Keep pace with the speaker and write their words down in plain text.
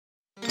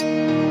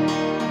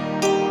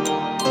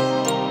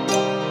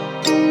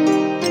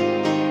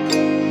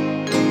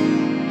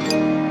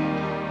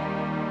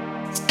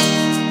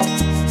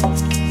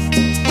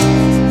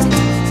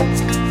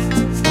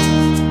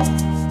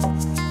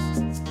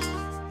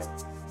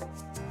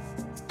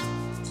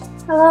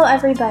Hello,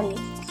 everybody.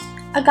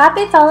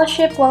 Agape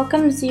Fellowship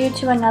welcomes you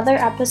to another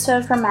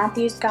episode from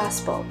Matthew's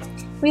Gospel.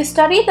 We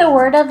study the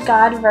Word of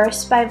God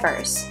verse by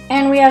verse,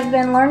 and we have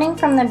been learning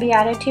from the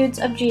Beatitudes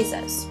of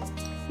Jesus.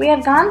 We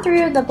have gone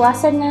through the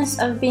blessedness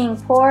of being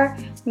poor,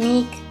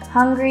 meek,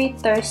 hungry,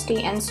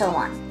 thirsty, and so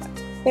on.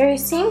 There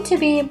seem to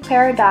be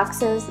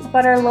paradoxes,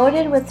 but are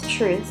loaded with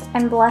truth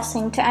and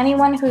blessing to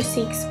anyone who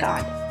seeks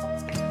God.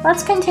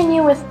 Let's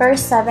continue with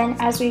verse 7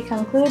 as we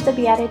conclude the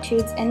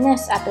Beatitudes in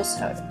this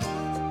episode.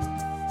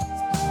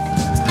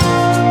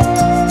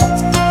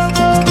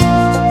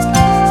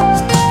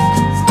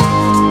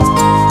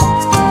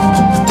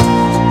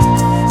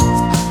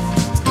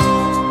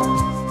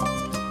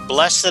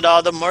 Blessed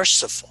are the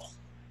merciful,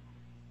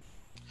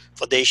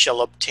 for they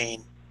shall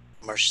obtain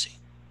mercy.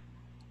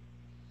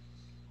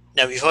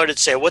 Now we've heard it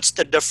say, what's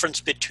the difference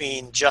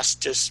between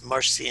justice,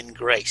 mercy, and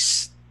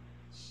grace?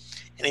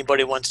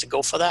 Anybody wants to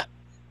go for that?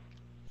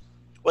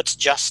 What's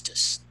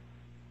justice?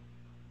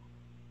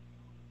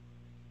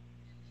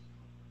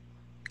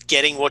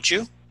 Getting what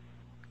you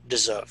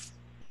deserve.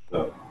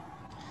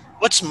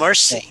 What's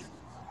mercy?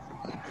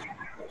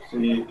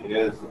 Mercy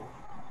is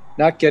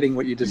not getting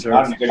what you deserve.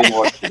 not getting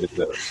what you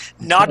deserve.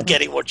 Not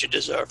getting what you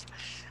deserve.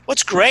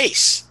 What's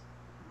grace?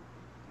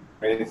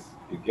 Grace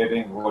is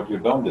getting what you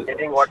don't deserve.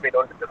 Getting what we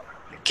don't deserve.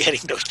 Getting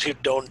those you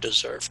don't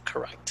deserve,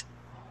 correct.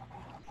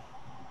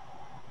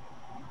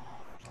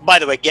 By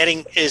the way,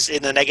 getting is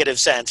in a negative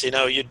sense.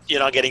 You're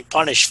not getting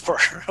punished for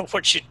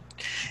what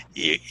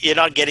you're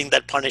not getting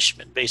that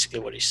punishment, basically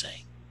what he's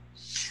saying.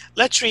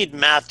 Let's read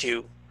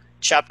Matthew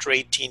chapter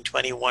 18,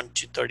 21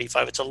 to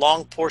 35. It's a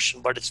long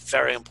portion, but it's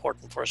very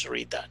important for us to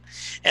read that.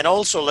 And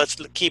also,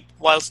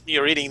 whilst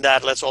you're reading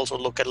that, let's also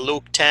look at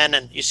Luke 10,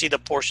 and you see the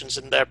portions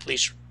in there.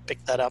 Please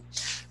pick that up.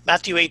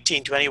 Matthew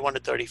 18, 21 to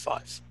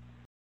 35.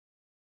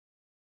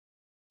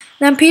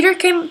 Then Peter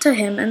came to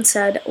him and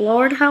said,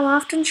 Lord, how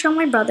often shall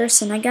my brother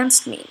sin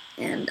against me,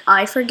 and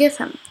I forgive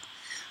him?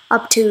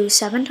 Up to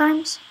 7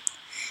 times?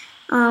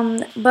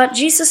 But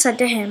Jesus said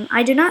to him,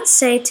 I do not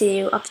say to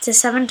you up to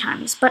 7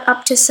 times, but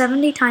up to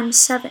 70 times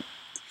 7.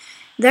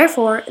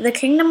 Therefore, the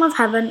kingdom of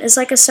heaven is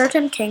like a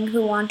certain king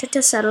who wanted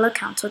to settle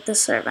accounts with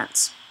his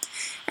servants.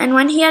 And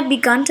when he had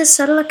begun to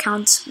settle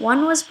accounts,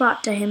 one was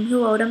brought to him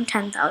who owed him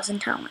 10,000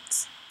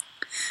 talents.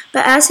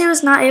 But as he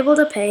was not able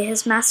to pay,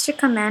 his master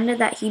commanded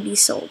that he be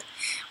sold,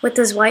 with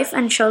his wife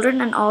and children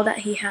and all that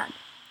he had,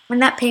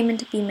 and that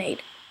payment be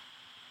made.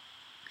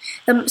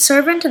 The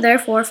servant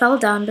therefore fell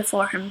down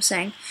before him,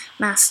 saying,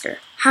 Master,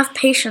 have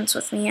patience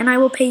with me, and I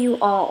will pay you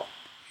all.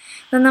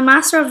 Then the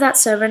master of that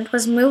servant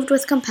was moved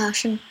with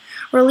compassion,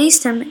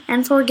 released him,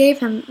 and forgave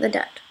him the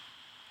debt.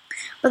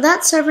 But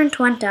that servant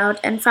went out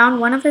and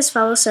found one of his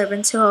fellow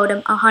servants who owed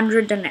him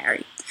 100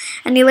 denarii.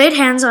 And he laid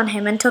hands on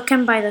him and took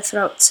him by the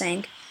throat,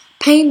 saying,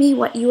 Pay me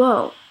what you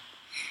owe.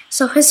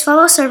 So his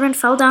fellow servant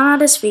fell down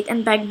at his feet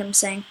and begged him,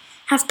 saying,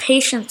 Have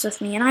patience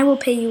with me, and I will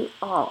pay you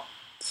all.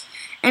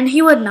 And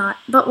he would not,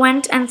 but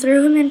went and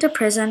threw him into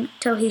prison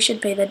till he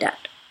should pay the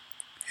debt.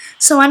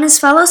 So when his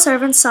fellow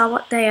servants saw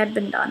what they had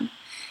been done,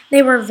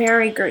 they were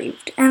very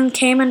grieved, and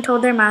came and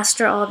told their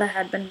master all that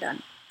had been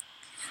done.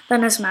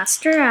 Then his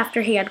master,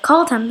 after he had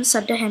called him,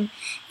 said to him,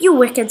 You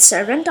wicked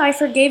servant, I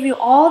forgave you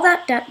all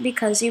that debt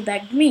because you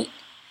begged me.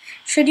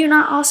 Should you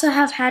not also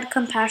have had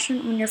compassion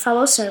on your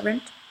fellow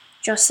servant,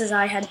 just as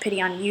I had pity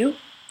on you?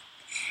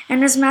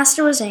 And his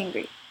master was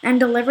angry, and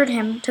delivered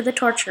him to the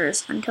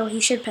torturers until he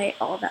should pay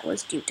all that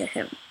was due to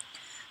him.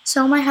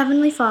 So my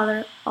heavenly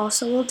Father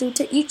also will do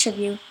to each of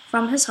you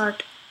from his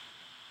heart,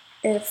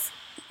 if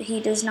he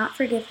does not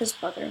forgive his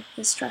brother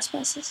his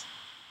trespasses.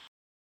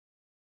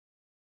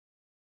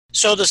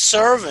 So the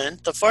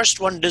servant, the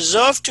first one,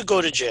 deserved to go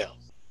to jail.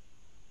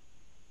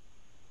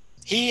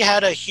 He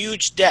had a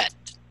huge debt,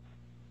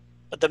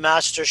 but the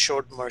master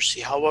showed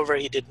mercy. However,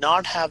 he did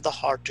not have the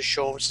heart to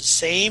show the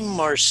same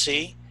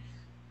mercy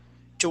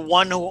to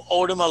one who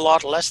owed him a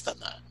lot less than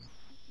that.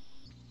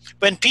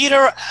 When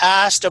Peter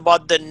asked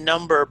about the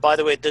number, by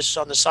the way, this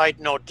on the side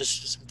note,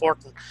 this is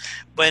important.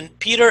 When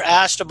Peter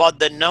asked about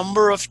the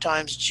number of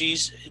times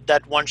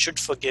that one should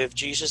forgive,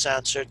 Jesus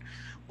answered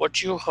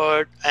what you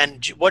heard,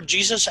 and what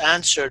Jesus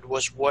answered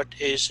was what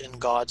is in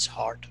God's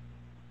heart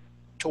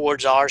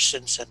towards our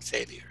sins and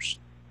failures.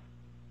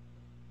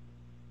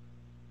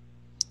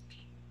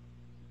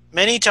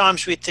 Many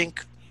times we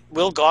think,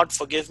 will God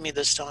forgive me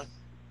this time?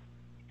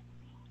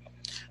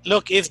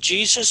 Look, if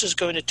Jesus is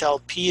going to tell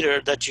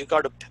Peter that you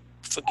got to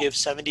forgive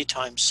 70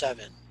 times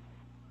 7,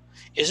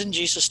 isn't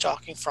Jesus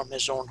talking from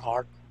his own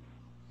heart?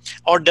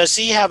 Or does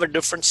he have a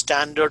different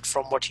standard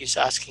from what he's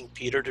asking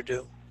Peter to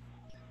do?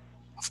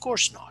 Of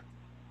course not.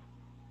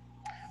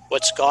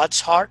 What's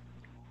God's heart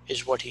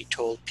is what he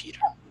told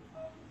Peter.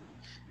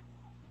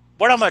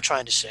 What am I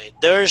trying to say?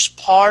 There's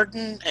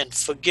pardon and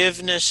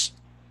forgiveness,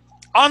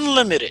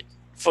 unlimited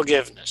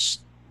forgiveness,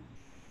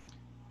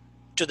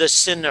 to the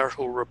sinner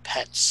who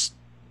repents.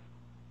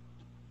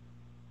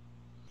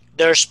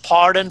 There's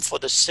pardon for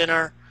the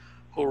sinner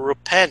who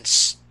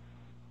repents,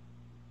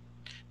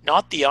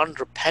 not the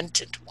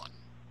unrepentant one.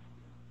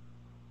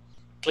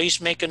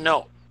 Please make a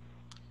note.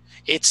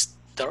 It's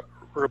the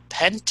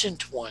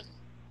repentant one.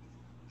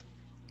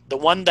 The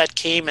one that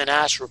came and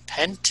asked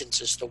repentance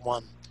is the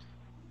one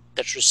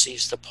that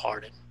receives the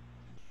pardon.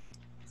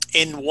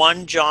 In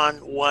 1 John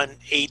 1,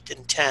 8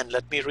 and 10,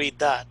 let me read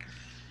that.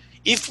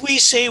 If we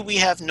say we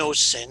have no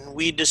sin,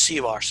 we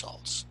deceive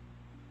ourselves,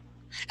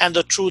 and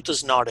the truth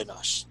is not in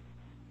us.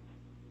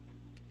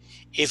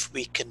 If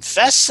we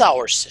confess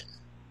our sin,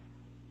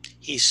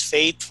 He's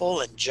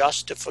faithful and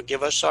just to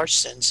forgive us our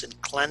sins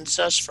and cleanse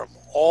us from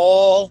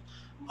all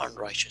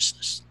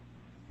unrighteousness.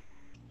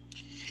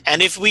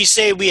 And if we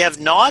say we have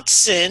not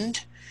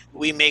sinned,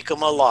 we make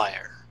Him a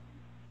liar,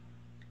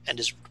 and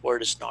His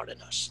word is not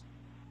in us.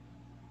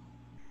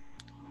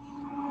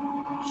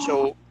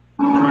 So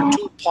there are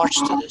two parts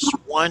to this.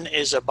 One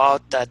is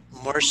about that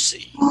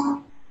mercy.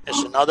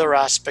 There's another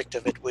aspect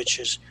of it, which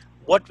is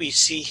what we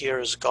see here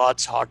is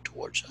God's heart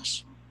towards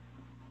us.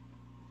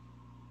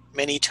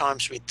 Many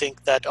times we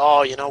think that,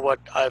 oh, you know what,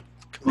 I've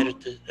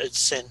committed a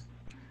sin.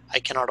 I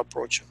cannot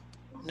approach Him.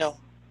 No.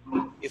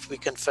 If we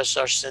confess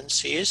our sins,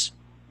 He is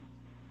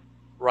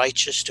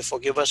righteous to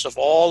forgive us of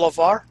all of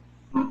our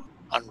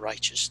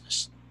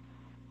unrighteousness.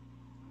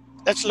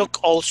 Let's look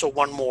also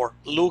one more.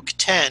 Luke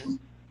 10,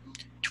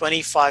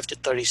 25 to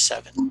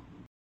 37.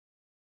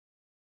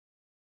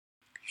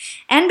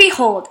 And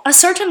behold, a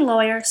certain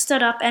lawyer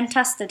stood up and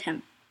tested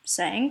him,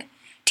 saying,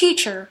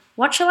 Teacher,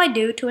 what shall I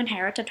do to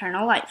inherit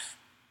eternal life?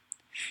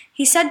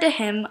 He said to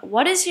him,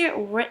 What is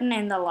written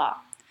in the law?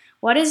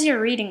 What is your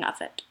reading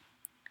of it?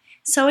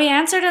 So he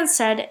answered and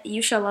said,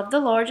 You shall love the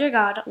Lord your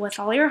God with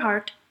all your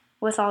heart,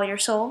 with all your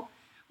soul,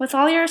 with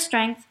all your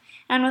strength,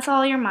 and with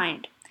all your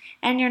mind,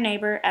 and your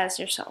neighbor as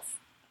yourself.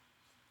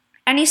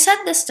 And he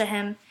said this to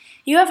him,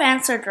 You have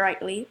answered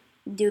rightly.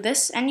 Do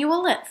this, and you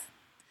will live.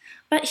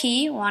 But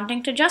he,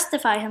 wanting to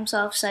justify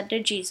himself, said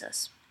to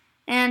Jesus,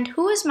 And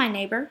who is my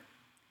neighbor?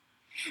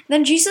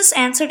 Then Jesus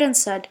answered and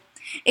said,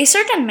 A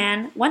certain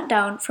man went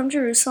down from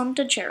Jerusalem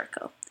to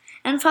Jericho,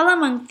 and fell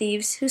among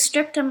thieves, who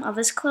stripped him of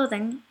his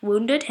clothing,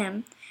 wounded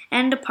him,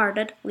 and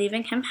departed,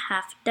 leaving him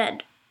half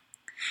dead.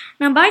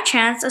 Now by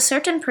chance a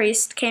certain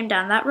priest came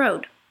down that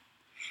road,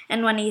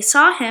 and when he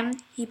saw him,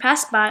 he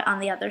passed by on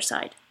the other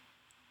side.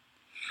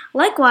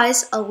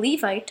 Likewise a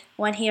Levite,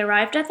 when he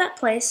arrived at that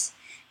place,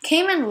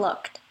 came and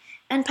looked,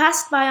 and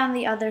passed by on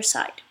the other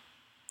side.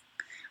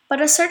 But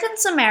a certain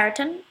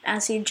Samaritan,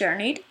 as he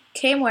journeyed,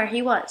 came where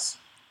he was.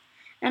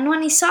 And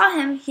when he saw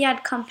him, he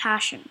had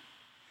compassion.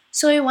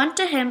 So he went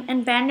to him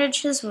and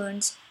bandaged his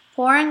wounds,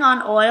 pouring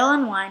on oil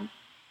and wine.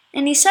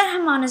 And he set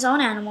him on his own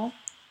animal,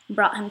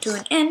 brought him to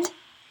an inn,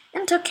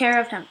 and took care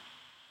of him.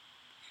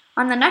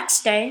 On the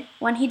next day,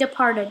 when he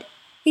departed,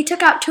 he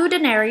took out 2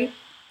 denarii,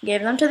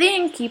 gave them to the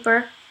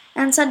innkeeper,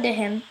 and said to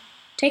him,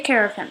 Take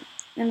care of him,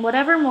 and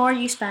whatever more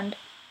you spend,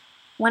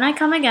 when I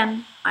come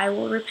again, I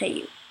will repay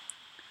you.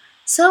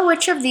 So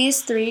which of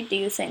these 3 do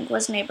you think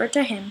was neighbor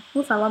to him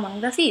who fell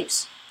among the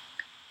thieves?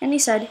 And he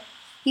said,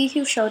 He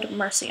who showed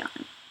mercy on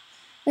him.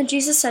 Then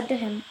Jesus said to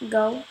him,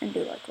 Go and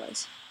do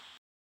likewise.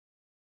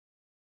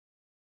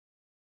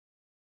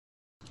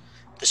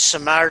 The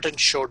Samaritan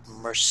showed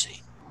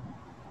mercy.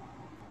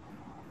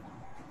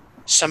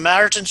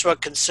 Samaritans were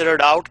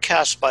considered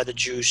outcasts by the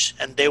Jews,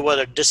 and they were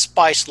a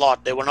despised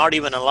lot. They were not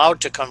even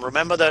allowed to come.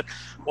 Remember that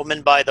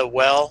woman by the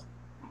well?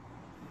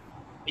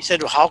 He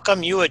said, How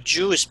come you, a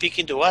Jew, is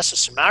speaking to us as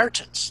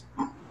Samaritans?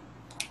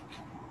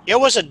 Here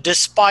was a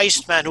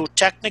despised man who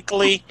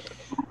technically,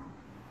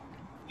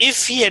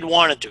 if he had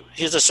wanted to,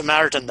 he's a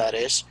Samaritan that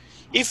is,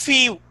 if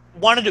he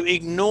wanted to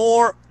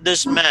ignore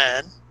this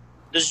man,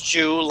 this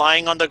Jew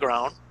lying on the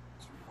ground,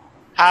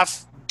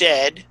 half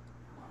dead,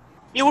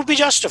 he would be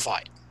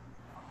justified.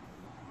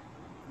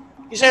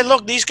 He said,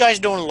 Look, these guys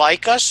don't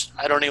like us.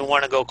 I don't even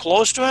want to go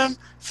close to him.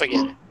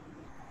 Forget it.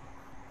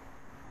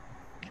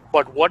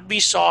 But what we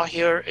saw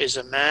here is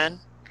a man,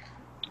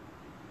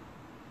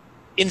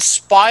 in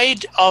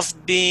spite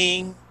of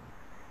being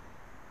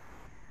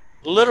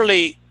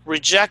literally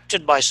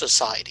rejected by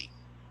society,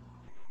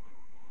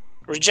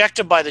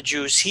 rejected by the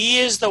Jews, he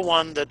is the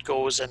one that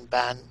goes and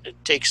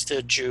takes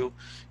the Jew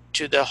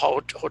to the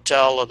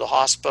hotel or the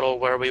hospital,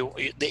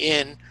 the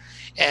inn,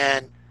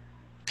 and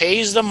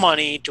pays the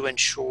money to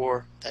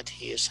ensure that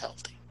he is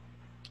healthy,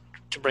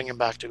 to bring him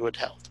back to good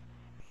health.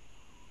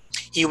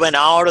 He went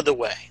out of the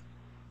way.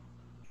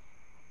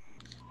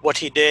 What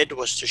he did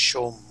was to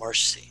show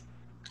mercy.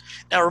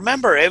 Now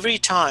remember, every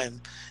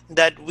time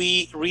that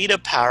we read a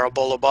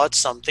parable about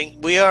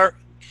something, we are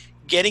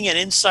getting an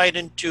insight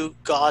into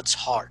God's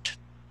heart.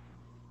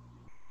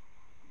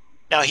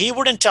 Now, he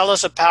wouldn't tell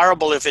us a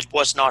parable if it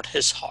was not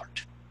his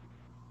heart.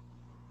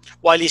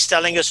 While he's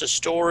telling us a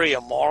story,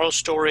 a moral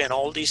story, and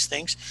all these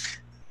things,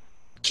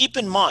 keep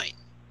in mind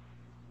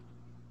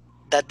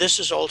that this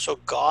is also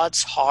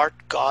God's heart,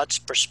 God's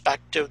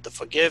perspective, the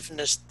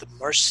forgiveness, the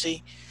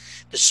mercy.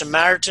 The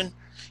Samaritan,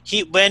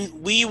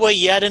 when we were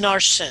yet in our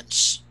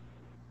sins,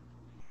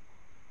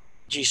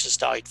 Jesus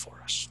died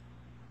for us.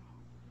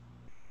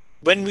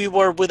 When we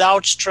were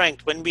without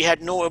strength, when we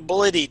had no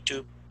ability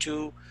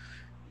to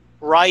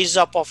rise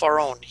up of our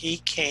own. He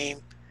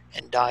came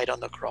and died on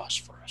the cross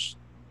for us.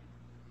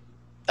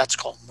 That's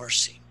called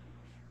mercy.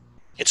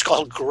 It's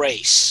called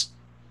grace.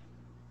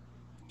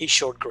 He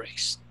showed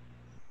grace.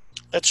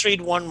 Let's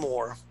read one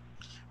more.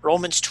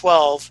 Romans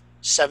 12,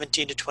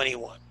 17 to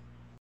 21.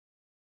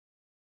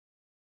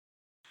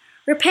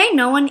 Repay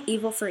no one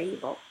evil for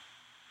evil.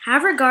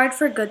 Have regard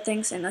for good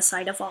things in the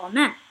sight of all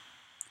men.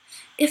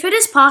 If it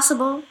is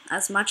possible,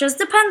 as much as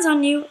depends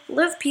on you,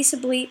 live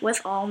peaceably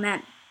with all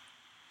men.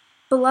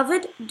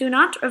 Beloved, do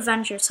not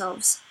avenge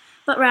yourselves,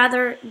 but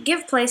rather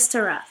give place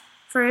to wrath.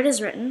 For it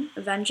is written,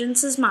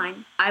 Vengeance is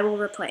mine, I will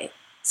repay,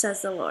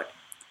 says the Lord.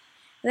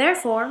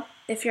 Therefore,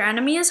 if your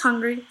enemy is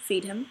hungry,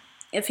 feed him.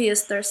 If he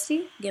is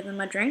thirsty, give him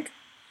a drink.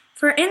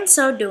 For in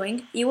so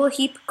doing, you will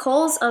heap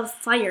coals of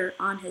fire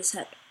on his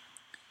head.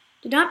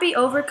 Do not be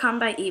overcome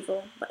by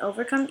evil, but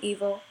overcome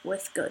evil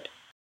with good.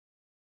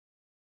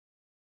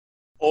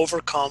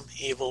 Overcome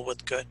evil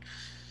with good.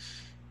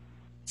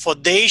 For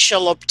they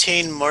shall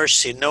obtain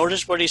mercy.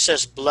 Notice what he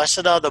says,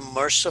 blessed are the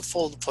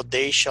merciful, for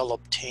they shall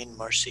obtain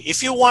mercy.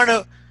 If you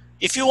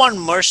want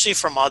mercy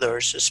from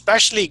others,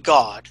 especially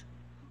God,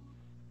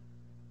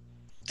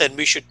 then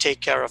we should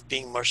take care of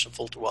being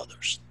merciful to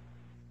others.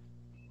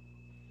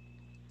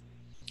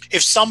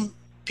 If some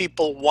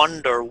people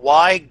wonder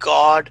why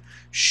God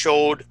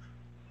showed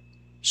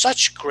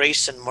such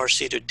grace and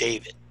mercy to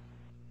David,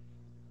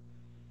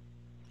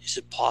 is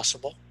it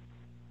possible?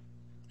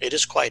 It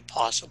is quite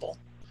possible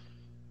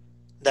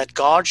that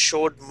God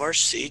showed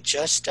mercy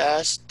just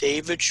as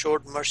David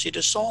showed mercy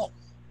to Saul.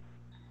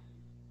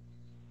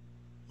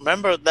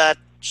 Remember that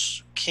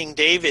King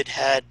David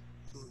had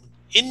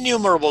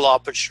innumerable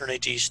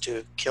opportunities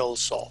to kill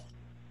Saul,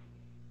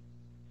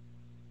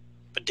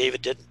 but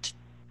David didn't.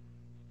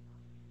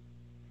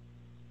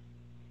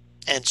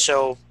 And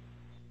so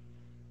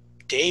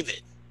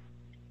David,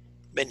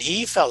 when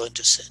he fell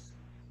into sin,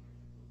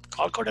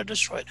 God could have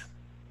destroyed him.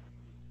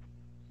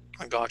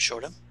 And God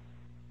showed him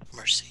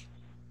mercy.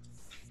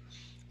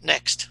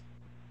 Next,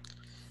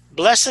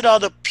 blessed are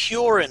the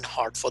pure in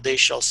heart, for they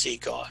shall see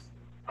God.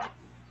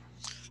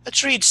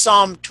 Let's read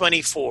Psalm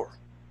 24,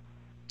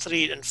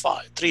 3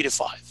 to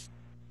 5.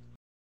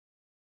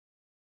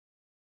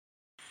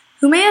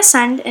 Who may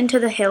ascend into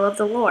the hill of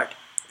the Lord?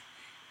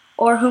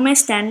 Or who may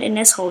stand in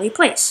his holy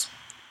place?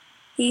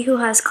 He who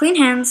has clean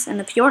hands and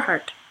a pure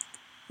heart,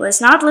 who has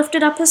not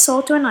lifted up his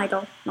soul to an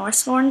idol, nor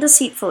sworn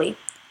deceitfully,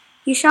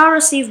 he shall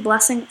receive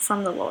blessing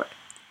from the Lord,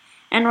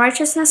 and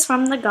righteousness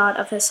from the God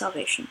of his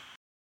salvation.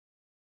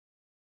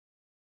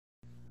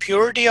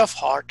 Purity of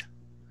heart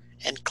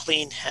and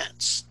clean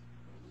hands.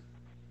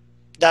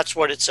 That's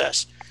what it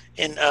says.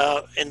 In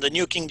the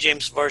New King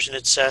James Version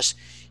it says,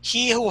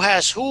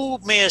 who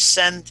may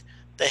ascend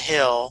the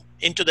hill,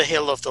 into the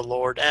hill of the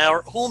Lord,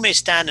 or who may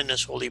stand in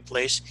his holy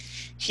place?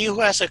 He who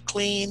has a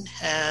clean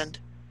hand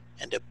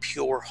and a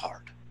pure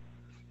heart,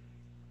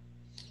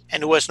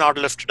 and who has not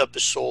lifted up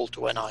his soul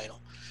to an idol.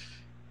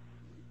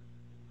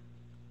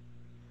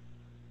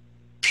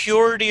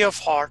 Purity of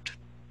heart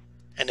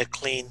and a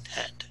clean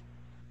hand.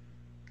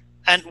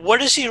 And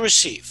what does he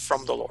receive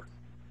from the Lord?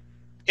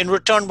 In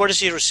return, what does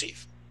he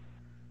receive?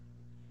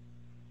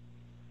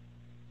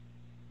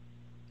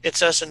 It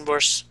says in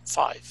verse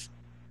 5.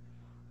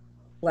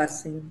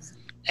 Blessings.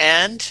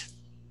 And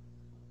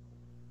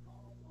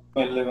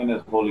May live in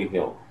his holy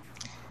hill.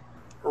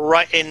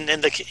 right in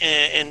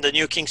the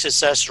New King it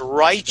says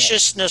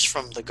righteousness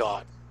from the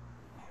God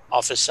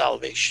of his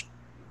salvation.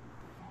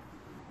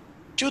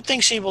 Two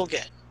things he will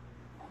get.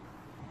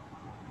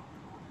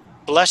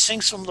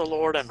 Blessings from the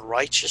Lord and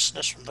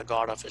righteousness from the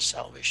God of his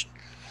salvation.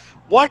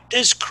 What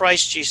is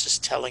Christ Jesus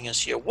telling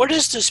us here? What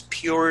is this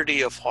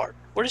purity of heart?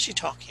 What is he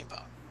talking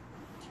about?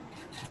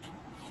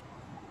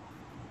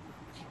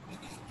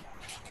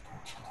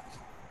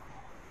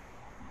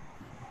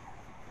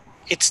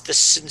 It's the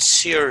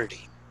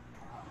sincerity,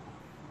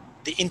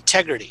 the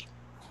integrity,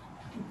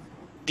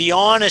 the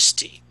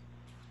honesty,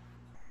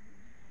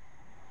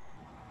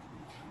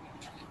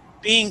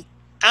 being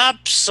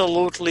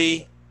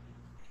absolutely,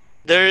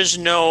 there is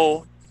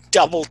no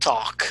double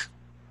talk.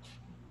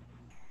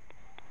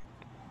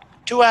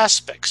 Two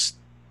aspects,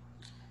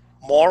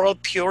 moral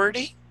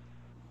purity,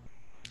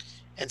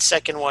 and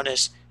second one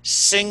is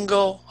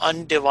single,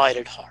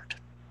 undivided heart.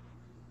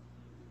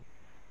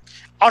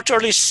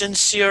 Utterly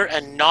sincere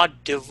and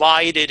not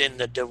divided in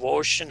the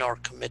devotion or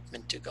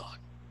commitment to God.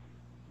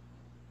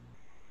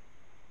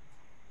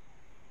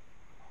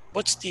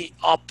 What's the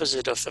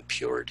opposite of a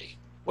purity?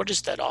 What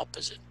is that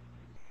opposite?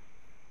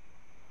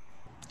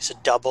 It's a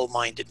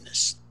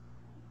double-mindedness.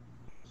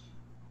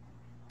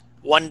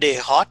 One day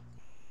hot,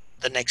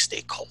 the next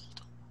day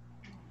cold.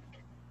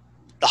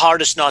 The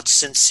heart is not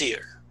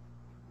sincere,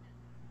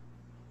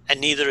 and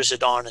neither is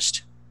it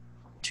honest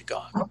to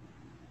God.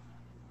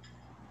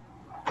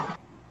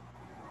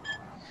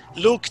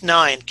 Luke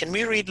 9. Can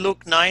we read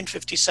Luke 9,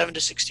 57 to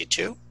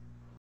 62?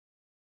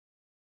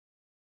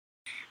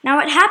 Now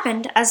it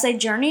happened, as they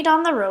journeyed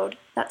on the road,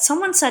 that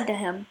someone said to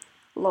him,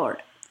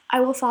 Lord, I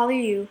will follow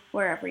you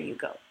wherever you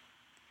go.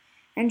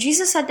 And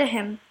Jesus said to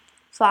him,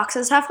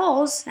 Foxes have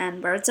holes,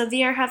 and birds of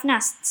the air have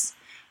nests,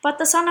 but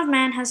the Son of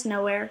Man has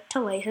nowhere to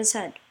lay his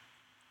head.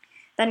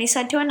 Then he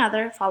said to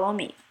another, Follow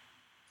me.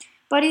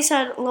 But he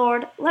said,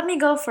 Lord, let me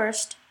go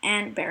first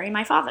and bury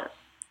my father.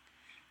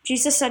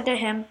 Jesus said to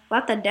him,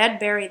 Let the dead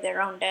bury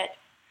their own dead,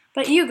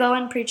 but you go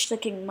and preach the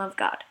kingdom of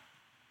God.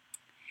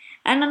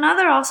 And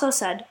another also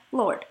said,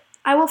 Lord,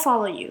 I will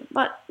follow you,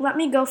 but let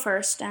me go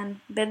first and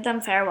bid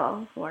them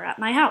farewell who are at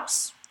my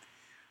house.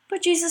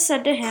 But Jesus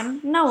said to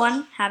him, No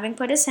one, having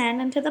put his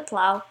hand into the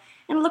plow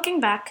and looking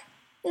back,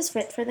 is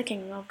fit for the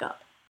kingdom of God.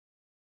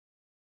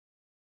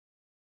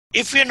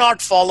 If we're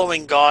not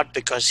following God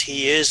because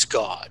He is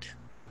God,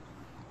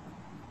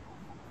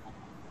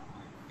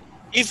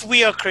 if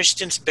we are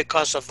Christians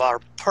because of our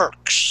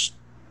perks,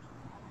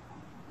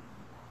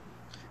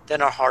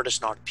 then our heart is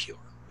not pure.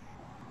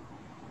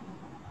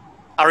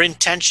 Our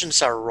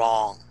intentions are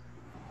wrong.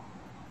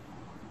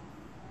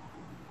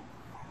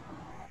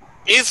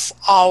 If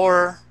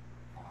our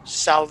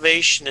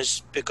salvation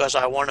is because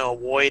I want to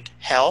avoid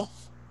hell,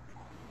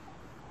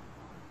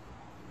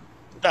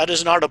 that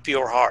is not a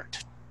pure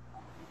heart.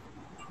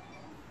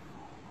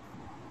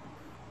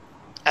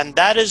 And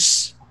that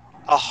is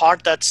a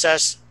heart that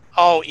says,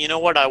 oh, you know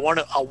what, I want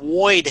to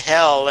avoid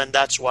hell, and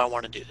that's why I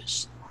want to do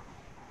this.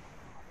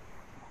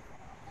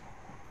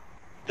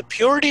 The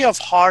purity of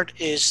heart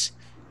is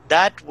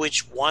that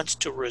which wants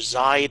to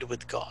reside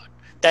with God,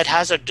 that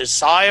has a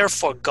desire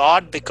for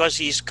God because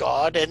He's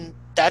God, and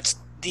that's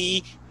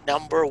the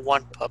number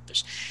one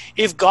purpose.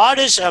 If God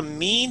is a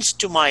means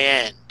to my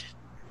end,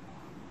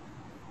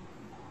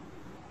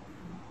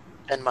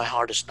 then my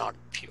heart is not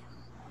pure.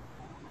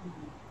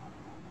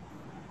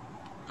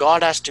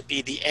 God has to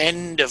be the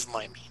end of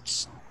my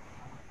means,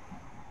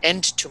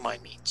 end to my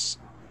means.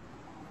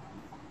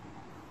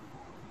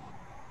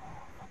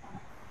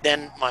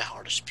 Then my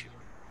heart is pure.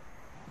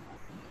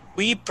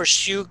 We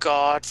pursue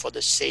God for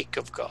the sake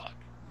of God.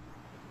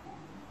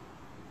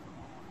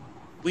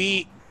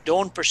 We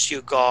don't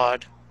pursue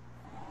God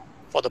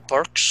for the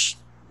perks,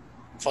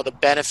 for the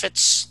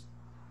benefits,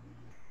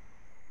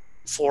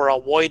 for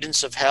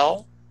avoidance of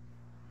hell,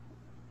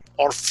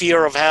 or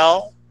fear of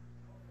hell.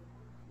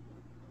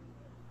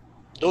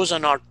 Those are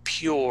not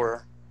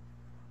pure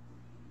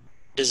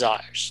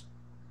desires.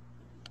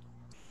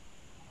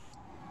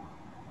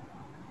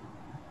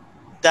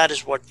 That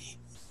is what the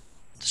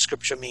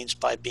scripture means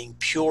by being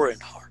pure in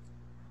heart,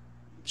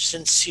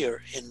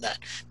 sincere in that.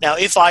 Now,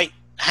 if I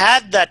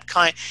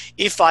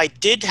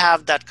did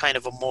have that kind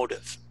of a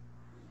motive,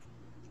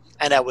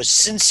 and I was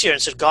sincere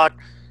and said, God,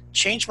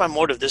 change my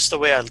motive, this is the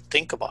way I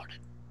think about it,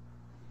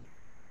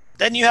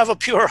 then you have a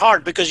pure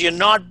heart, because you're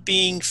not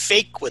being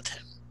fake with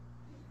Him.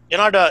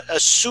 You're not a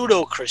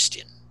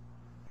pseudo-Christian.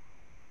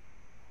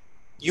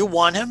 You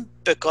want Him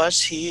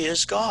because He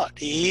is God.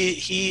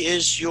 He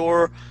is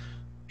your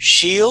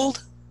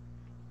shield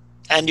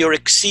and your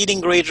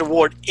exceeding great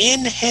reward.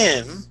 In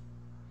Him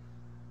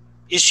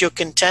is your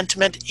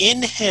contentment.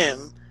 In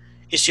Him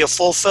is your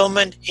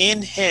fulfillment.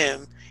 In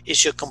Him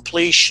is your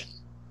completion.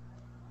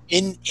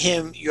 In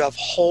Him you have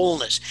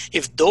wholeness.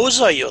 If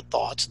those are your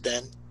thoughts,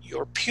 then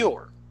you're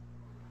pure.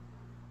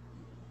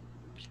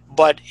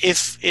 But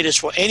if it is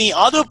for any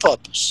other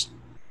purpose,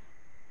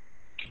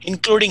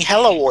 including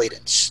hell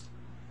avoidance,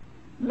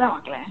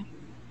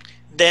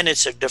 then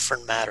it's a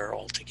different matter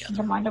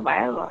altogether.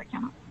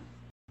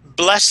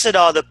 Blessed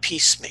are the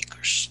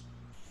peacemakers,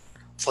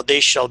 for they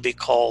shall be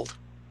called.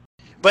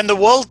 When the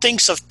world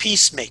thinks of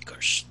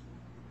peacemakers,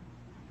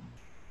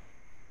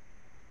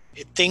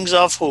 it thinks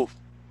of who?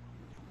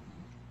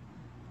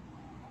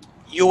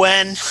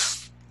 UN,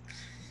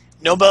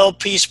 Nobel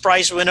Peace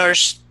Prize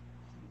winners,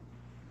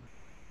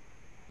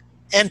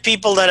 and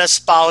people that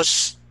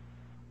espouse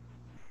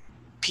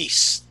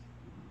peace.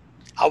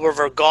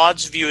 However,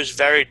 God's view is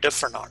very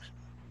different on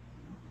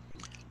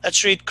it.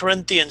 Let's read 2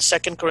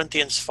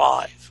 Corinthians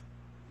 5,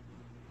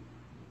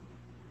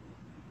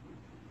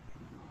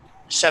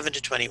 17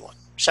 to 21.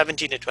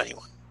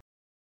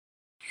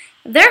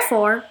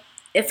 Therefore,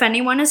 if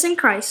anyone is in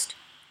Christ,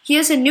 he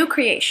is a new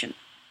creation.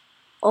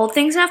 Old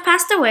things have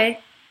passed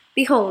away.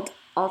 Behold,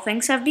 all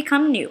things have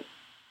become new.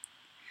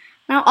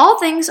 Now all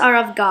things are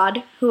of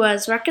God, who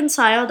has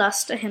reconciled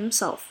us to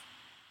Himself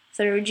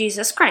through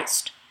Jesus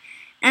Christ,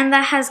 and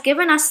that has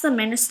given us the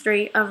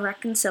ministry of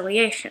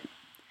reconciliation.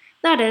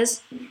 That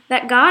is,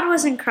 that God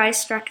was in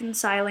Christ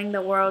reconciling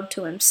the world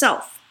to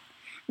Himself,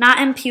 not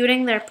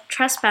imputing their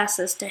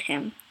trespasses to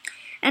Him,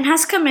 and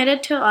has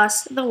committed to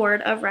us the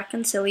word of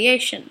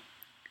reconciliation.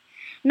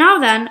 Now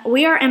then,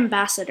 we are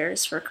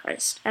ambassadors for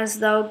Christ, as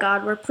though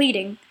God were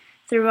pleading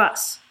through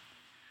us.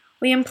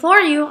 We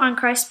implore you on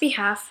Christ's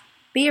behalf,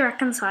 be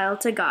reconciled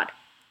to God.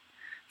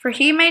 For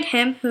He made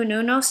Him who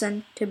knew no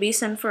sin to be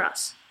sin for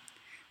us,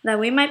 that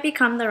we might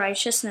become the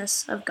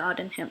righteousness of God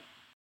in Him.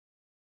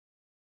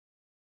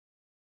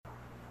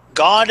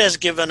 God has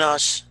given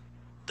us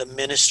the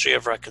ministry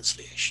of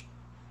reconciliation.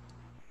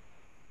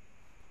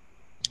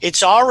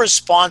 It's our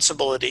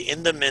responsibility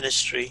in the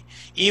ministry,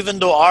 even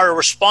though our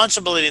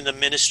responsibility in the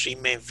ministry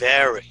may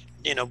vary.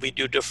 We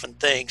do different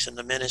things in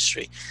the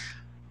ministry.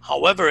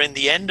 However, in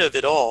the end of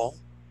it all,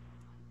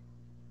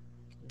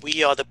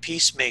 we are the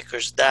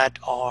peacemakers that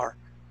are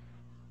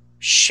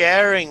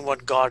sharing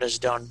what God has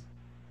done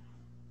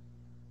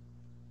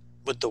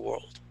with the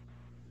world.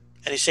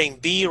 And he's saying,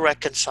 be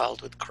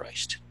reconciled with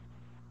Christ.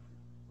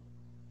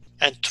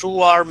 And through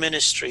our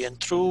ministry and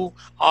through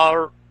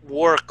our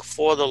work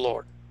for the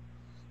Lord,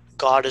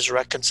 God is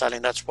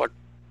reconciling. That's what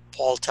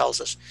Paul tells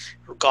us.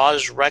 God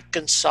is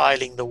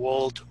reconciling the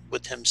world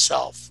with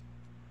himself,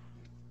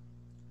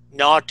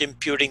 not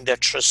imputing their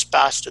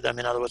trespass to them.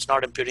 In other words,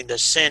 not imputing their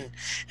sin.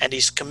 And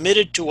he's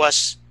committed to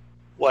us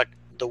what?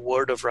 The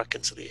word of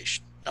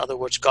reconciliation. In other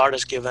words, God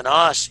has given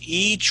us,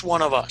 each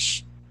one of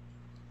us,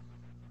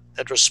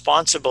 that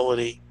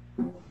responsibility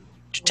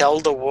to tell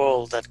the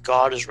world that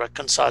God is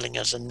reconciling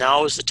us, and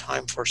now is the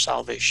time for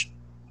salvation.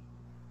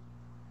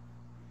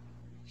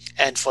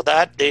 And for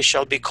that, they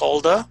shall be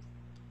called the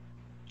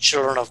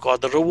children of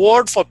God. The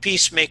reward for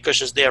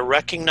peacemakers is they are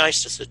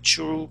recognized as the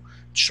true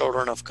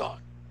children of God.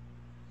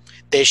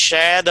 They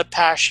share the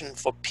passion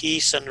for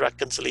peace and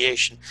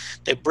reconciliation.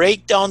 They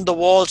break down the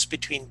walls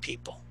between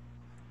people.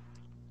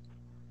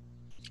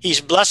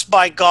 He's blessed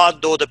by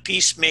God, though the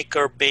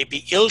peacemaker may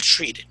be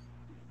ill-treated.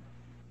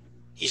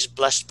 He's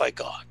blessed by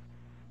God.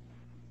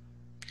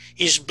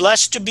 He's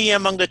blessed to be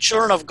among the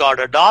children of God,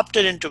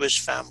 adopted into his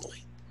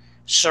family,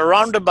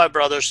 surrounded by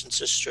brothers and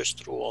sisters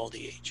through all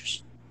the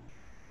ages.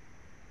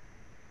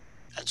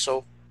 And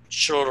so,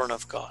 children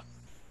of God.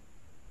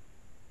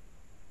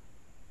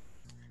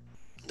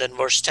 Then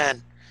verse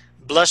 10,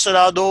 blessed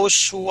are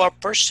those who are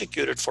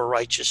persecuted for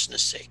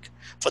righteousness' sake,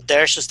 for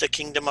theirs is the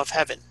kingdom of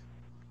heaven.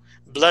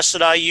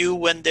 Blessed are you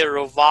when they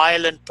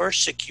revile and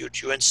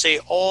persecute you and say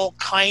all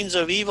kinds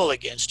of evil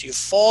against you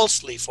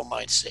falsely for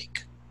my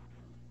sake.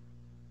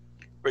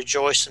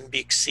 Rejoice and be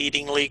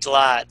exceedingly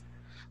glad,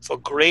 for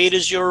great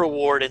is your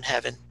reward in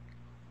heaven,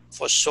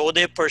 for so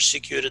they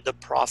persecuted the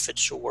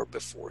prophets who were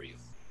before you.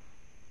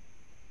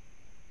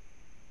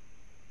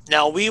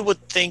 Now we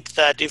would think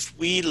that if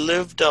we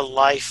lived a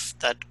life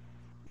that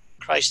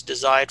Christ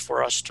desired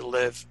for us to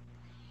live,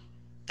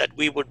 that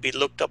we would be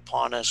looked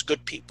upon as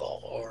good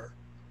people or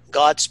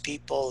God's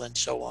people and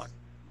so on.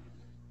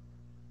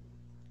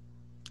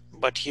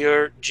 But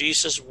here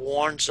Jesus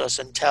warns us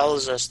and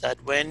tells us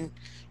that when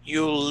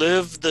you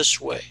live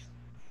this way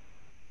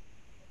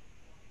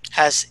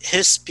as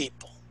his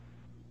people,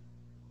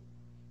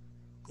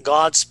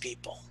 God's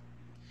people,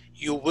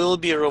 you will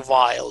be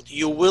reviled,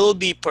 you will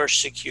be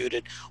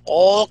persecuted,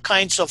 all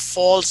kinds of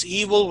false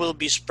evil will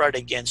be spread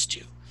against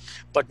you.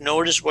 But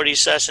notice what he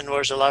says in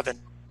verse 11.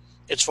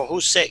 It's for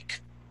whose sake?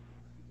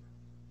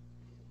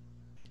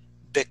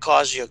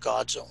 Because you're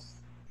God's own.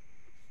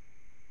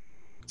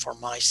 For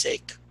my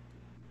sake.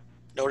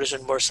 Notice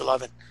in verse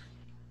 11.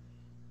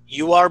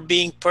 You are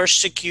being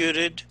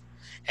persecuted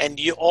and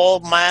all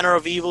manner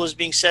of evil is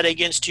being said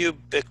against you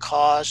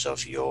because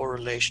of your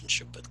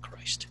relationship with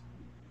Christ.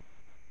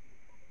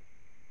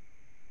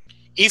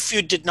 If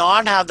you did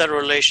not have that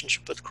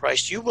relationship with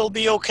Christ, you will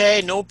be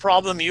okay, no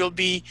problem. You'll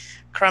be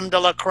creme de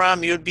la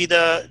creme. You'd be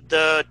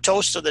the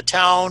toast of the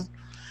town.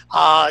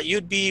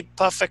 You'd be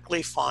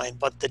perfectly fine.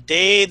 But the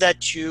day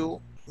that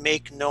you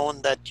make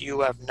known that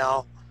you have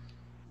now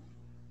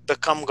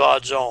become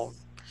God's own,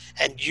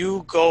 and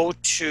you go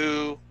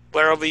to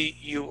wherever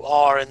you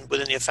are, and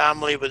within your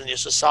family, within your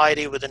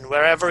society, within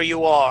wherever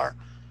you are,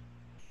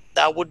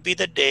 that would be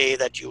the day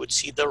that you would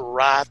see the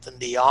wrath and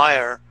the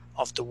ire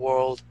of the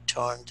world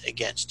turned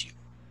against you.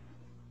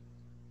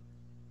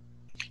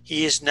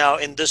 He is now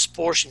in this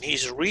portion,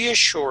 he's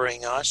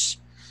reassuring us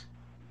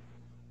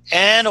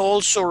and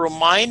also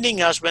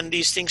reminding us when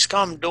these things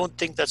come, don't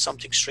think that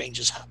something strange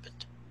has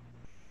happened.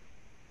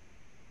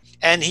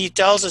 And he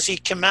tells us, he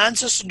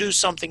commands us to do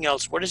something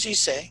else. What does he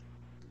say?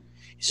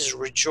 He says,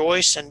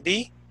 rejoice and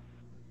be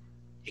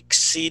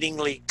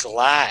exceedingly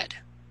glad.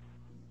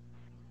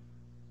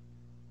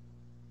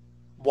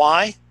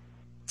 Why?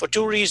 For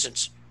two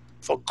reasons.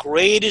 For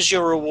great is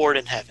your reward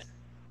in heaven.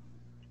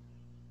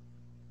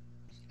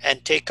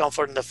 And take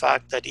comfort in the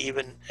fact that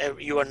even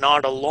you are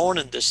not alone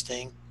in this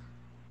thing.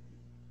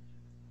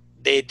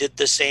 They did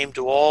the same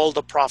to all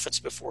the prophets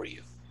before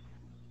you.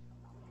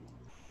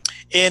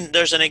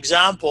 There's an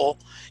example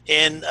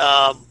in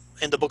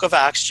the book of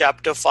Acts,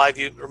 chapter 5.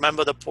 You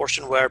remember the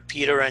portion where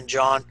Peter and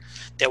John,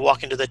 they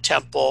walk into the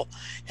temple,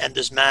 and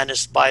this man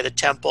is by the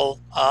temple,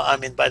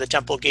 by the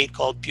temple gate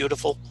called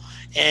Beautiful,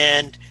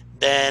 and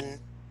then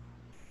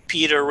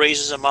Peter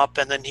raises him up,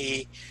 and then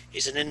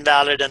he's an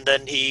invalid, and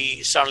then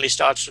he suddenly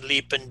starts to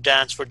leap and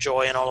dance for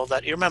joy and all of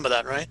that. You remember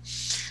that, right?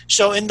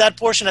 So in that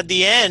portion at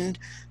the end,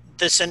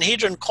 the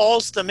Sanhedrin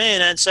calls them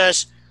in and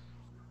says,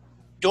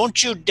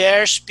 don't you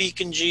dare speak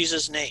in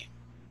Jesus' name.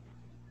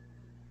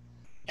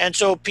 And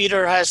so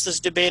Peter has this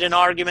debate and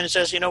argument and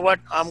says, you know what,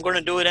 I'm going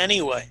to do it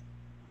anyway.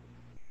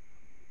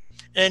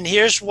 And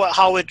here's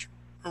how it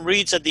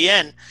reads at the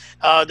end.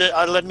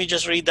 Let me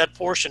just read that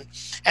portion.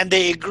 And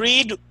they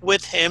agreed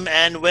with him,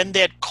 and when they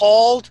had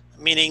called,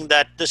 meaning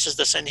that this is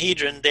the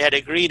Sanhedrin, they had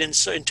agreed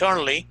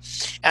internally,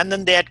 and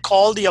then they had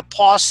called the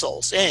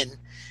apostles in,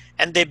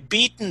 and they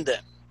beaten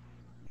them.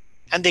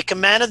 And they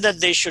commanded that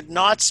they should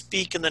not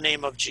speak in the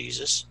name of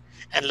Jesus,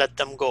 and let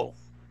them go.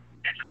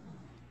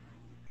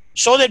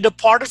 So they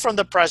departed from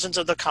the presence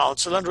of the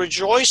council, and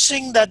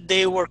rejoicing that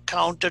they were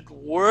counted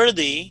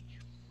worthy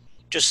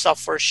to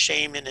suffer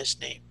shame in his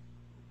name.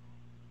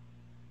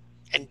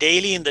 And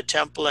daily in the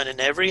temple and in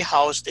every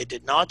house they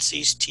did not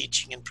cease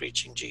teaching and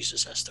preaching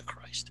Jesus as the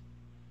Christ.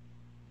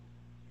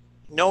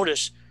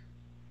 Notice,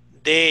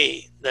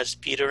 they, that's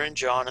Peter and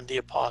John and the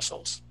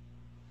apostles,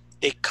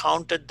 they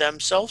counted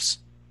themselves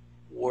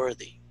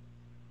worthy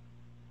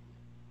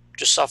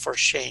to suffer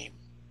shame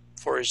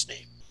for his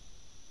name.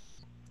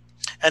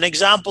 An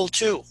example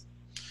too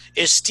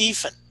is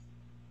Stephen.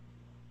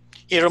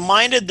 He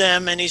reminded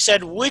them and he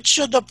said, which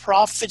of the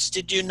prophets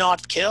did you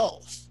not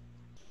kill?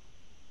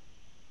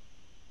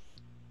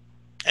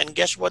 And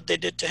guess what they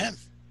did to him?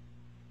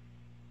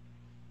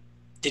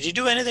 Did he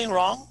do anything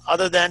wrong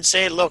other than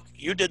say, look,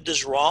 you did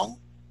this wrong?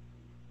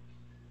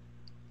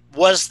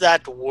 Was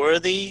that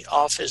worthy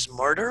of his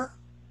murder?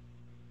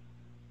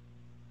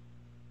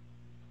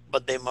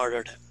 But they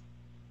murdered him.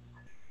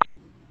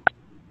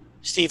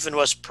 Stephen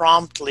was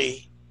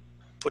promptly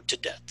put to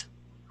death.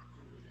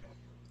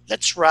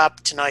 Let's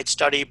wrap tonight's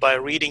study by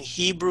reading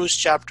Hebrews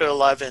chapter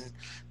 11,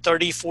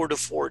 34 to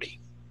 40.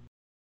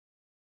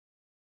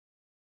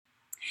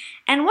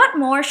 And what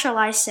more shall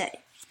I say?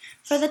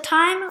 For the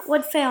time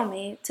would fail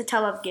me to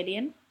tell of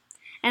Gideon,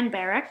 and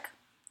Barak,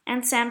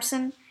 and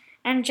Samson,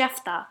 and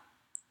Jephthah,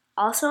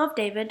 also of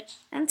David,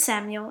 and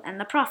Samuel, and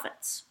the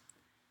prophets,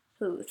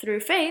 who through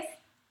faith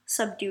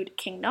subdued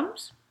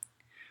kingdoms,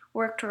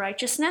 worked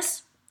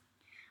righteousness,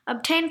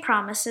 obtained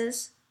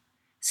promises,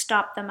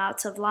 stopped the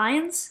mouths of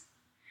lions,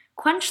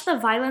 quenched the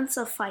violence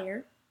of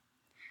fire,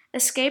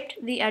 escaped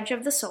the edge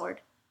of the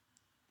sword,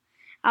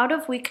 out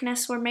of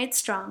weakness were made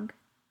strong,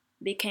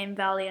 became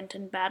valiant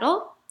in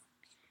battle,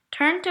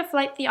 turned to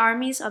flight the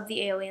armies of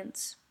the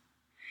aliens.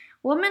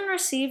 Women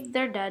received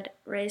their dead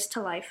raised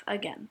to life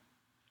again.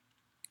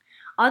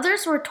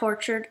 Others were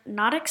tortured,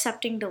 not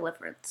accepting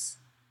deliverance,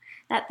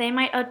 that they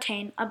might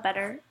obtain a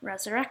better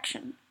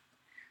resurrection.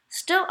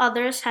 Still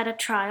others had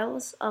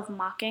trials of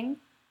mocking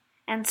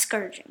and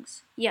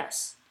scourgings,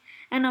 yes,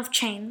 and of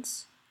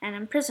chains and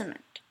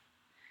imprisonment.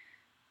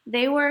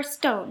 They were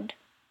stoned,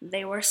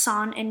 they were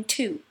sawn in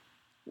two,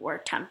 were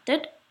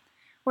tempted,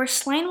 were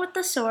slain with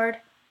the sword,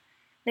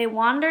 they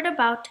wandered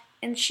about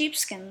in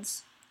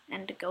sheepskins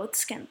and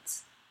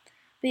goatskins,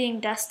 being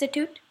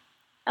destitute,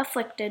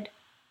 afflicted,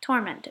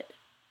 tormented,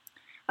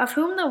 of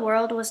whom the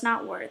world was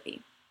not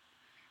worthy.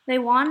 They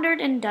wandered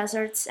in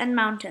deserts and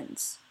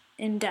mountains,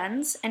 in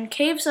dens and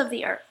caves of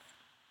the earth.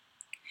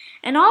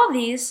 And all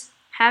these,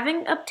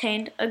 having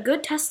obtained a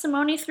good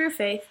testimony through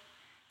faith,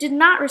 did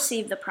not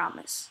receive the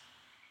promise,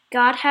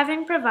 God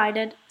having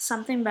provided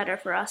something better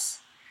for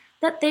us,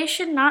 that they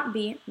should not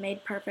be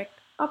made perfect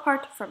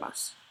apart from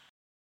us.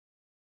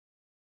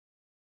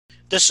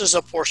 This is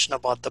a portion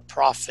about the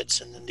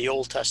prophets in the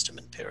Old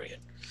Testament period.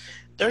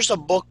 There's a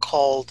book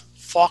called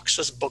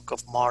Fox's Book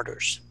of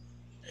Martyrs.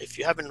 If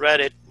you haven't read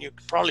it, you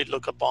can probably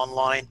look up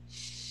online.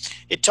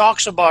 It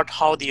talks about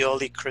how the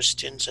early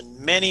Christians and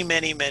many,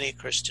 many, many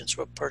Christians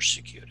were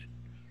persecuted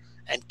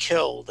and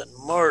killed and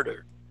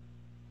murdered.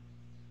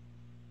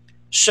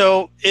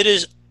 So it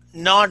is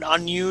not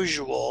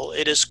unusual,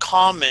 it is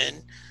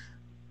common,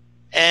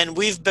 and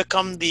we've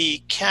become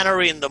the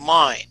canary in the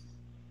mine.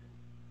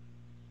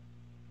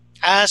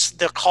 As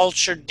the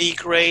culture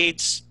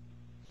degrades,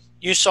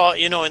 you saw,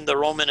 in the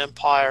Roman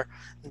Empire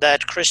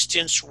that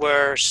Christians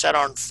were set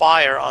on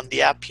fire on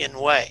the Appian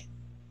Way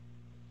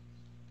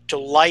to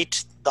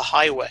light the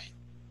highway.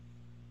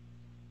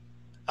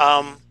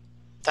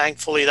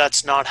 Thankfully,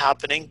 that's not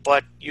happening,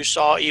 but you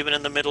saw even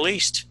in the Middle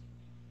East.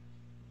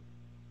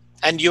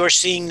 And you're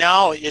seeing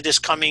now it is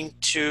coming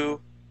to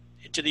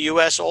the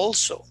U.S.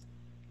 also,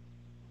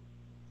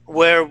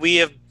 where we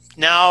have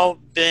now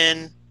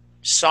been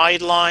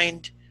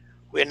sidelined.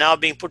 We're now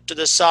being put to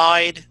the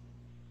side,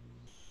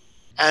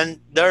 and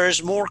there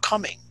is more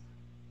coming.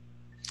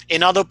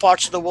 In other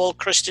parts of the world,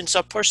 Christians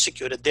are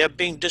persecuted. They're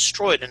being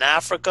destroyed. In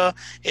Africa,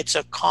 it's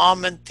a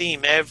common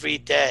theme every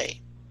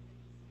day.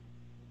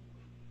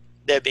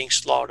 They're being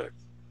slaughtered.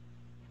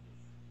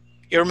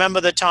 You remember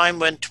the time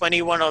when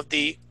 21 of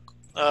the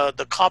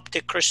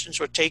Coptic Christians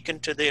were taken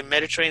to the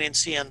Mediterranean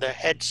Sea and their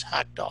heads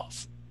hacked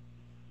off.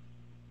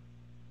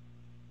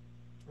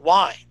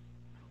 Why?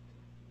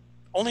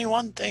 Only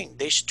one thing.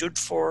 They stood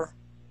for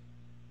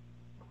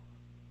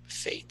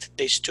faith.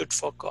 They stood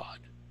for God.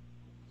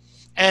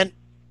 And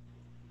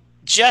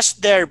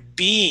just their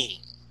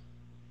being,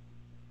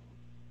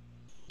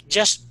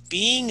 just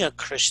being a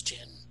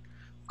Christian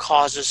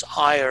causes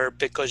ire,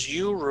 because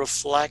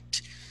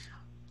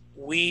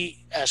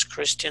we as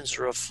Christians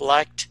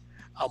reflect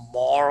a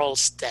moral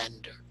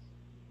standard.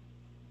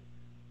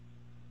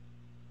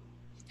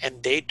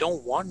 And they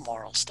don't want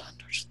moral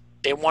standards.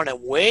 They want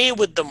away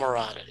with the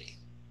morality.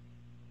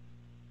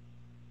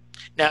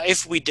 Now,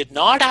 if we did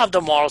not have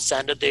the moral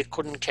standard, they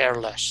couldn't care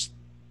less.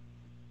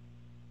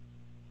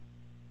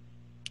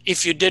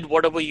 if you did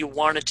whatever you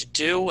wanted to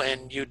do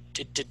and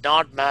it did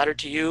not matter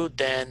to you,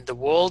 then the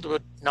world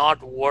would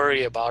not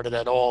worry about it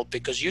at all,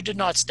 because you did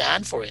not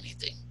stand for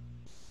anything.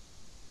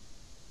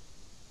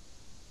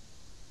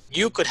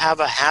 You could have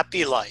a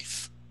happy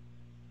life,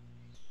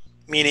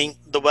 meaning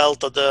the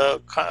wealth of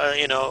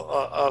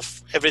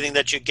of everything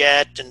that you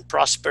get and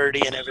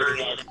prosperity and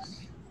everything else.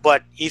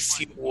 But if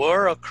you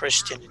were a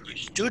Christian and you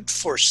stood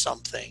for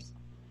something,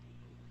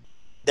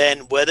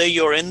 then whether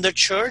you're in the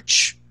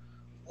church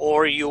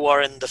or you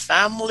are in the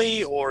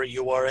family or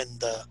you are in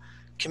the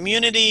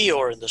community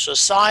or in the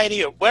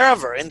society or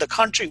wherever, in the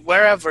country,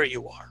 wherever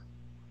you are,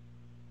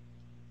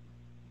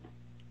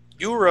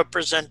 you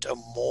represent a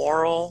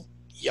moral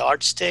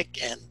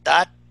yardstick, and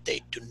that they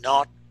do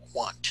not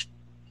want.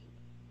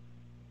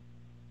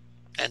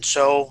 And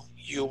so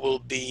you will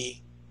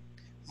be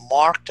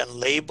marked and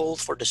labeled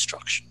for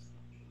destruction.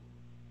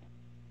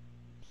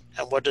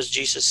 And what does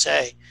Jesus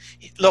say?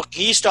 Look,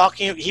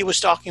 he was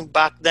talking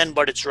back then,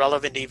 but it's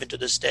relevant even to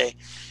this day.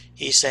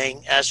 He's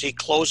saying, as he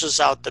closes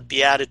out the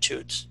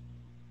Beatitudes,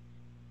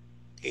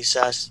 he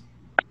says,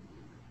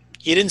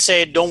 he didn't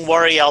say, don't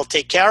worry, I'll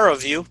take care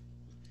of you.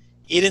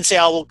 He didn't say,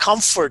 I will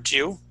comfort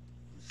you.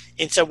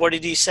 Instead, what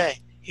did he say?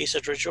 He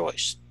said,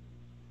 rejoice.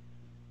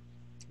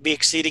 Be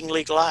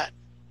exceedingly glad.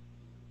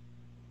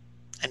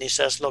 And he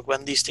says, look,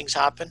 when these things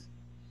happen,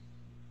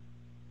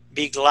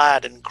 be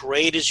glad, and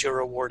great is your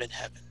reward in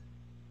heaven.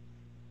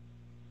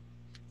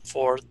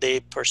 For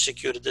they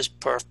persecuted the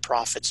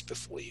prophets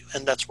before you.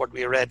 And that's what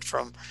we read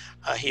from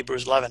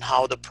Hebrews 11,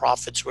 how the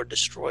prophets were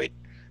destroyed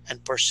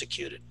and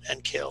persecuted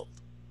and killed.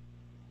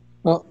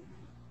 Well,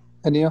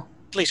 Anil,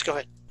 Please go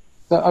ahead.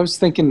 so I was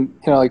thinking,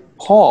 like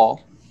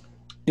Paul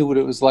knew what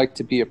it was like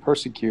to be a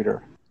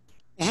persecutor.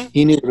 Mm-hmm.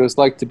 He knew what it was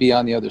like to be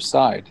on the other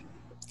side.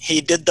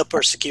 He did the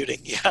persecuting,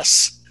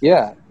 yes.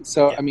 Yeah.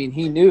 So, Yeah. I mean,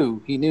 he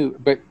knew,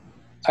 but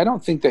I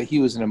don't think that he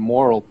was an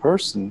immoral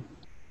person.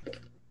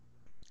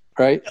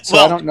 Right? So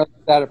Well, I don't know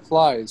if that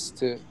applies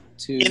to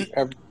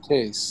every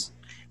case.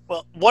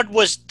 Well, what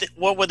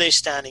were they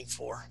standing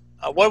for?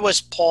 What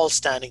was Paul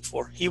standing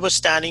for? He was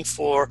standing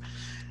for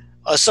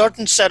a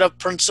certain set of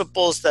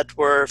principles that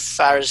were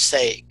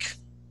Pharisaic.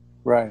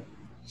 Right.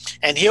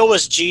 And here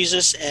was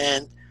Jesus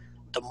and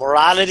the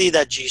morality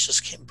that Jesus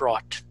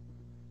brought.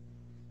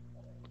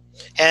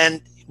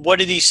 And what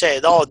did he say?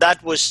 Oh,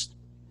 it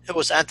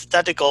was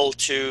antithetical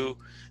to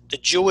the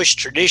Jewish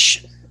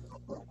tradition.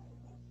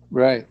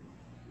 Right.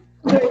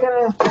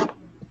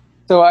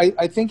 So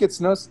I think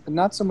it's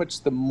not so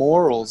much the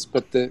morals,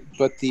 but the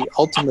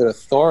ultimate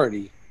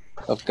authority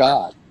of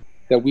God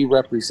that we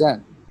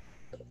represent.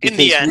 In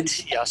the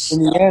end, yes.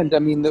 In the end, I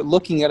mean, they're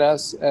looking at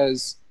us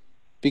as,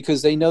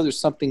 because they know there's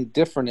something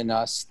different in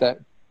us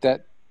that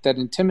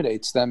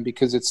intimidates them,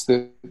 because it's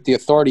the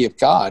authority of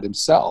God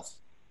Himself.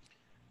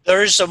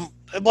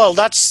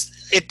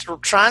 It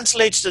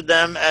translates to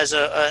them as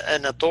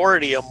an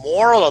authority, a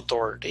moral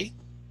authority.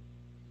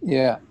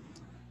 Yeah.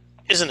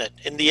 Isn't it?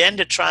 In the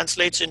end, it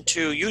translates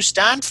into you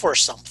stand for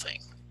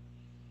something.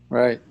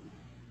 Right.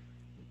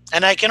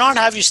 And I cannot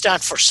have you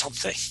stand for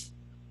something.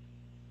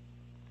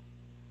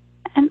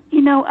 And,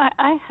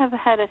 I have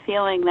had a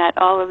feeling that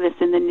all of this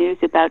in the news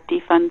about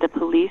defund the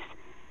police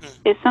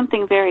is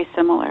something very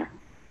similar.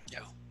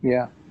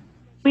 Yeah.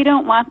 We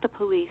don't want the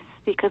police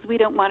because we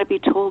don't want to be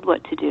told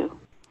what to do.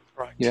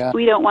 Right. Yeah.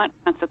 We don't want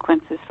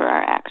consequences for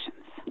our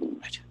actions.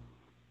 Right.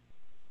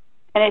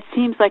 And it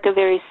seems like a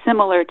very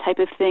similar type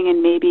of thing,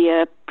 and maybe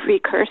a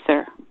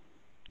precursor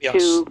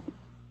to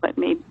what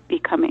may be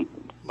coming.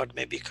 What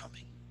may be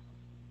coming.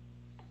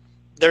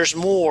 There's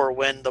more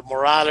when the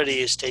morality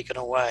is taken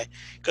away.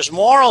 Because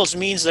morals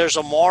means there's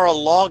a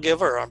moral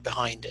lawgiver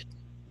behind it.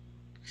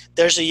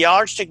 There's a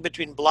yardstick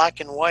between black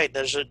and white.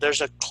 There's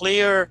a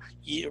clear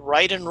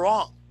right and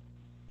wrong.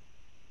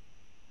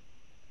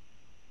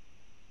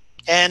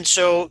 And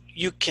so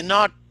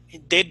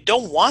they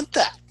don't want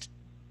that.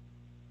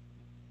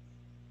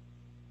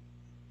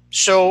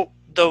 So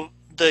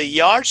the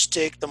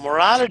yardstick, the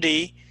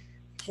morality,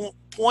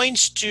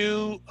 points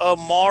to a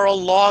moral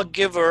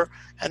lawgiver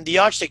and the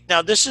yardstick.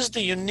 Now, this is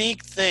the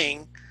unique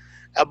thing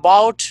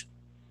about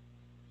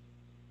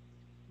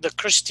the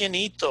Christian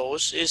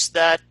ethos, is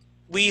that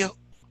we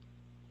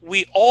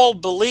all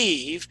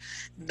believe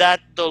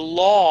that the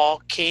law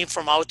came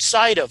from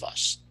outside of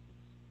us.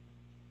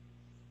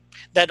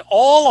 That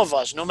all of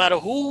us, no matter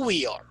who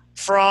we are,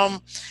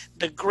 from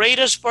the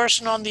greatest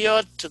person on the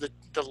earth to the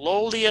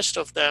lowliest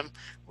of them,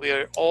 we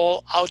are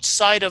all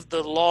outside of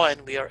the law,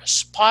 and we are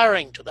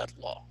aspiring to that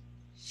law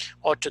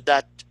or to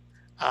that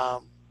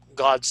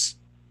God's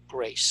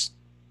grace.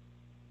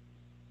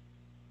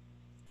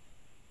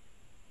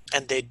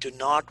 And they do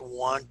not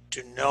want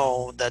to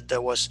know that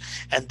there was,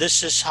 and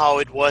this is how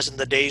it was in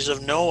the days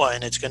of Noah,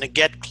 and it's going to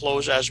get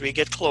closer. As we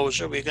get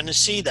closer, we're going to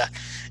see that.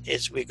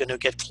 We're going to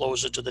get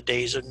closer to the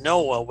days of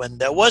Noah, when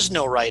there was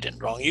no right and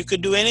wrong. You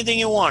could do anything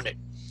you wanted.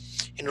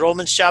 In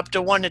Romans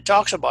chapter 1, it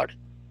talks about it.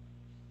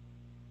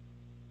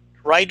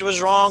 Right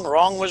was wrong,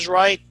 wrong was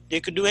right.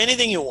 You could do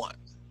anything you want.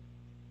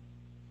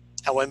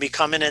 And when we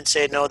come in and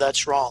say, no,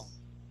 that's wrong,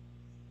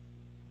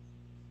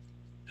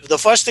 the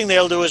first thing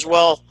they'll do is,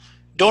 well,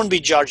 don't be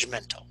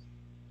judgmental.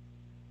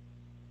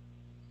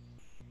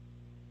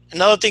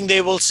 Another thing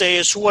they will say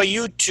is, who are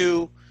you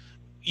to,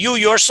 you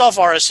yourself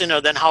are a sinner,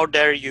 then how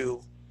dare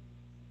you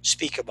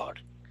speak about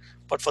it?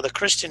 But for the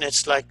Christian,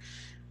 it's like,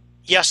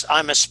 yes,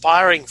 I'm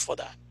aspiring for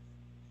that.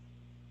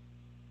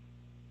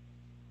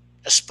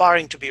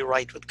 Aspiring to be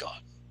right with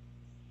God.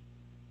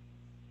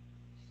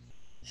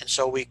 And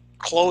so we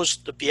close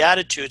the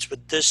Beatitudes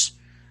with this.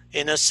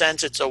 In a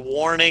sense, it's a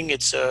warning,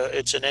 it's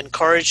an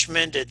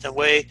encouragement. In a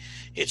way,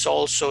 it's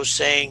also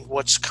saying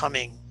what's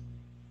coming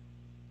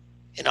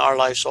in our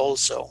lives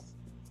also,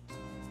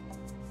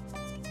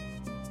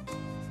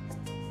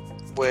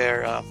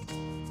 where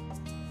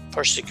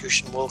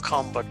persecution will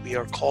come, but we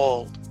are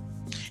called.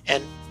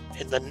 And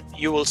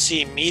you will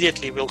see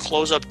immediately, we'll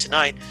close up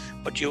tonight,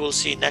 but you will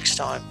see next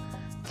time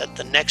that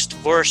the next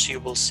verse you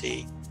will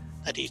see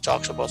that he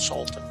talks about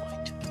salt and light.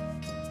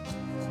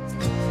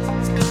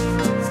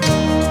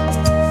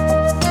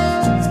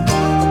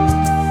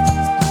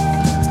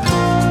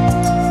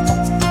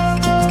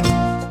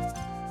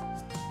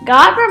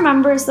 God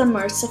remembers the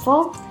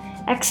merciful,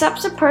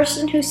 accepts a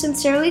person who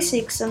sincerely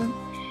seeks Him,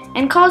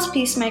 and calls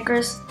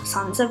peacemakers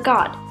sons of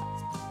God.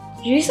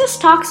 Jesus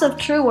talks of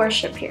true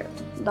worship here,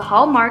 the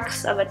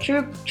hallmarks of a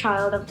true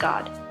child of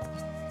God.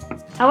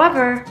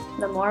 However,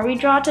 the more we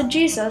draw to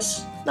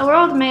Jesus, the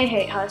world may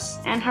hate us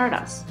and hurt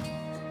us.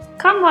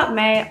 Come what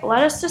may,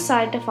 let us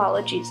decide to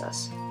follow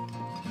Jesus.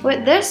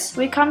 With this,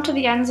 we come to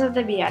the ends of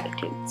the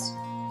Beatitudes.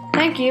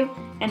 Thank you,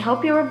 and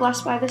hope you were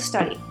blessed by this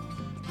study.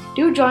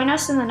 Do join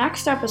us in the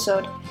next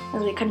episode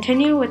as we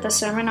continue with the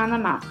Sermon on the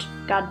Mount.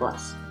 God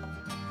bless.